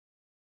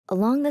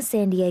Along the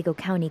San Diego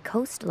County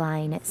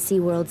coastline,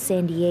 SeaWorld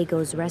San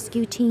Diego's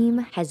rescue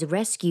team has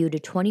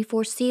rescued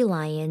 24 sea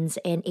lions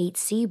and 8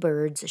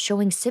 seabirds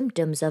showing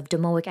symptoms of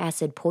domoic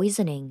acid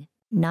poisoning.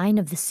 9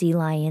 of the sea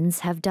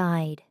lions have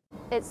died.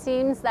 It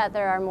seems that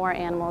there are more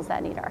animals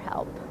that need our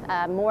help,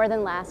 more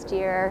than last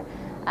year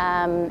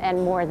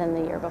and more than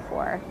the year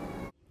before.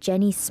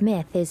 Jenny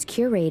Smith is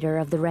curator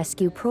of the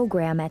rescue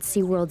program at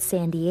SeaWorld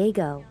San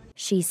Diego.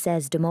 She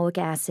says domoic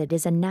acid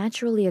is a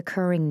naturally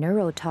occurring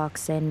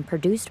neurotoxin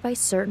produced by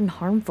certain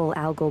harmful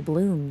algal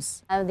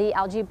blooms. The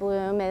algae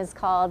bloom is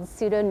called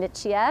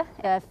pseudonychia.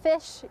 The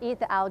fish eat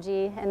the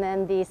algae, and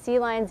then the sea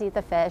lions eat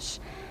the fish,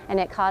 and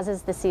it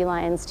causes the sea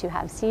lions to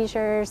have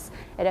seizures.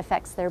 It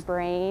affects their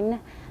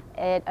brain.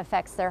 It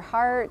affects their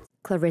heart.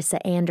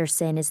 Clarissa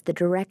Anderson is the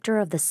director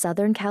of the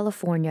Southern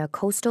California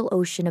Coastal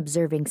Ocean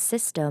Observing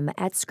System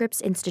at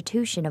Scripps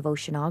Institution of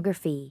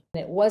Oceanography.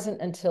 It wasn't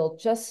until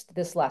just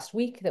this last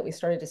week that we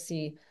started to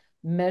see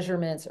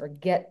measurements or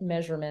get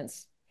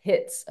measurements,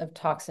 hits of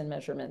toxin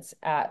measurements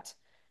at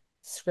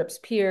Scripps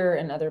Pier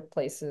and other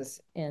places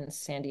in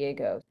San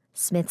Diego.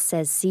 Smith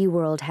says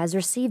SeaWorld has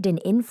received an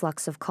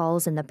influx of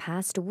calls in the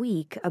past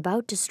week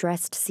about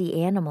distressed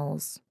sea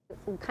animals.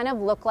 Kind of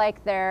look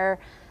like they're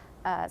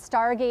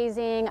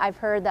stargazing. I've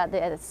heard that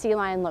the sea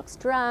lion looks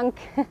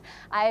drunk.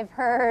 I've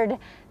heard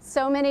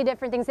so many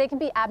different things. They can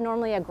be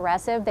abnormally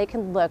aggressive. They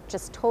can look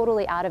just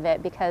totally out of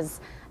it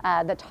because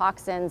the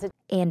toxins.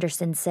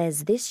 Anderson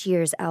says this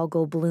year's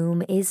algal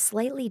bloom is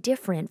slightly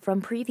different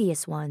from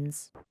previous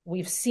ones.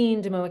 We've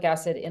seen domoic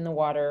acid in the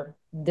water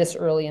this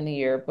early in the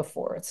year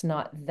before. It's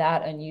not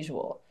that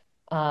unusual.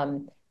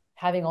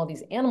 Having all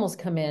these animals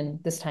come in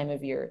this time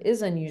of year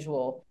is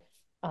unusual.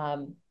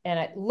 And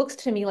it looks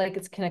to me like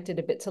it's connected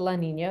a bit to La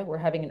Nina. We're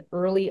having an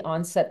early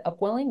onset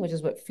upwelling, which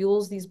is what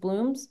fuels these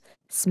blooms.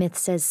 Smith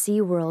says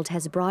SeaWorld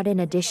has brought in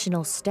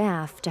additional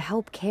staff to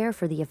help care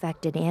for the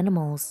affected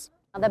animals.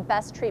 The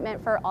best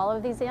treatment for all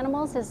of these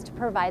animals is to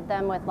provide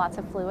them with lots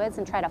of fluids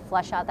and try to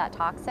flush out that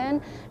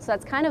toxin. So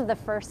that's kind of the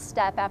first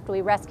step. After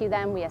we rescue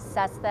them, we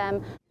assess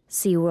them.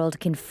 SeaWorld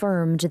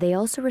confirmed they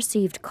also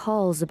received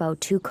calls about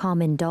 2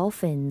 common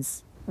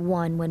dolphins.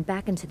 One went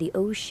back into the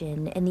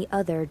ocean and the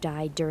other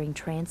died during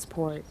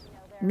transport.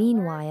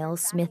 Meanwhile,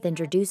 Smith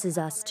introduces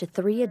us to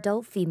 3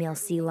 adult female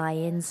sea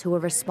lions who are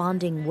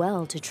responding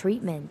well to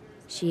treatment.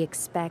 She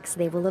expects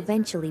they will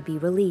eventually be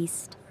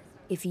released.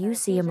 If you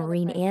see a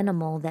marine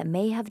animal that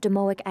may have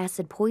domoic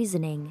acid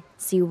poisoning,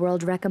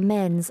 SeaWorld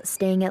recommends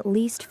staying at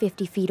least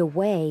 50 feet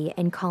away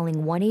and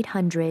calling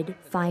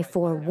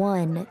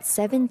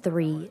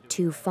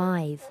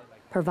 1-800-541-7325.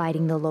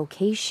 Providing the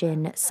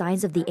location,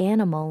 size of the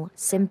animal,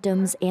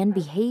 symptoms, and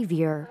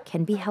behavior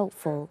can be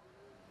helpful.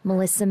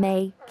 Melissa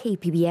Mae,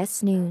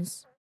 KPBS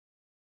News.